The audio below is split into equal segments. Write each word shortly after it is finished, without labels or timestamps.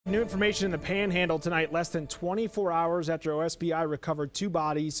New information in the Panhandle tonight, less than 24 hours after OSBI recovered 2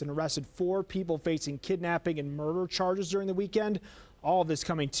 bodies and arrested 4 people facing kidnapping and murder charges during the weekend. All of this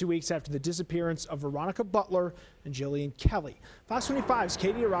coming 2 weeks after the disappearance of Veronica Butler and Jillian Kelly. Fox 25's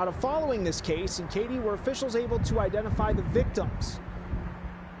Katie Arata following this case. And Katie, were officials able to identify the victims?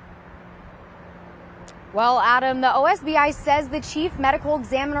 Well, Adam, the OSBI says the chief medical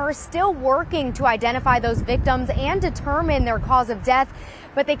examiner is still working to identify those victims and determine their cause of death,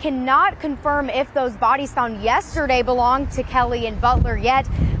 but they cannot confirm if those bodies found yesterday belong to Kelly and Butler yet.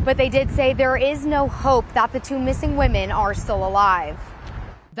 But they did say there is no hope that the 2 missing women are still alive.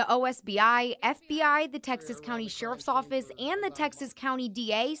 The OSBI, FBI, the Texas County Sheriff's Office, and the Texas County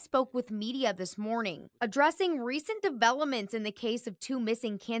DA spoke with media this morning, addressing recent developments in the case of 2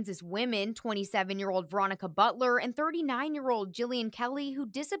 missing Kansas women, 27-year-old Veronica Butler and 39-year-old Jillian Kelly, who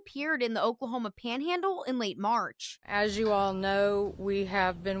disappeared in the Oklahoma Panhandle in late March. As you all know, we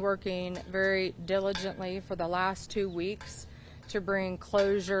have been working very diligently for the last 2 weeks to bring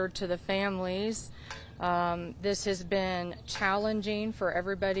closure to the families. This has been challenging for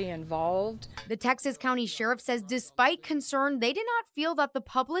everybody involved. The Texas County Sheriff says despite concern, they did not feel that the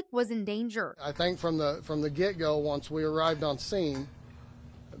public was in danger. I think from the get-go, once we arrived on scene,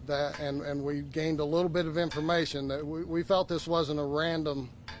 that and we gained a little bit of information, that we felt this wasn't a random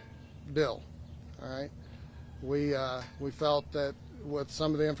bill. All right, we felt that with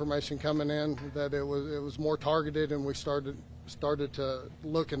some of the information coming in, that it was more targeted, and we started to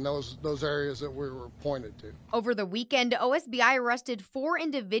look in those areas that we were pointed to. Over the weekend, OSBI arrested 4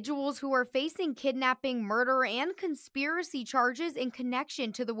 individuals who are facing kidnapping, murder, and conspiracy charges in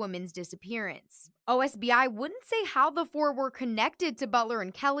connection to the women's disappearance. OSBI wouldn't say how the 4 were connected to Butler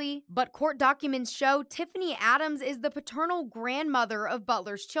and Kelly, but court documents show Tiffany Adams is the paternal grandmother of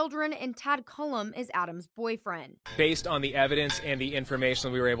Butler's children and Tad Cullum is Adams' boyfriend. Based on the evidence and the information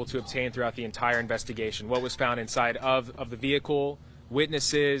that we were able to obtain throughout the entire investigation, what was found inside of the vehicle,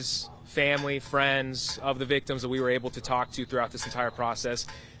 witnesses, family, friends of the victims that we were able to talk to throughout this entire process,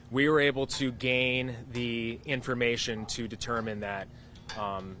 we were able to gain the information to determine that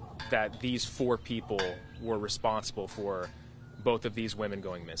that these 4 people were responsible for both of these women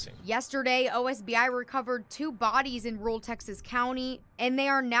going missing. Yesterday, OSBI recovered 2 bodies in rural Texas County, and they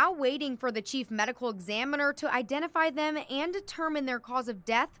are now waiting for the chief medical examiner to identify them and determine their cause of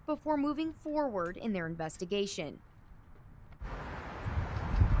death before moving forward in their investigation.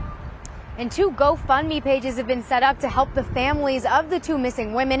 And 2 GoFundMe pages have been set up to help the families of the 2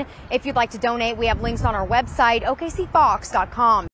 missing women. If you'd like to donate, we have links on our website, OKCFox.com.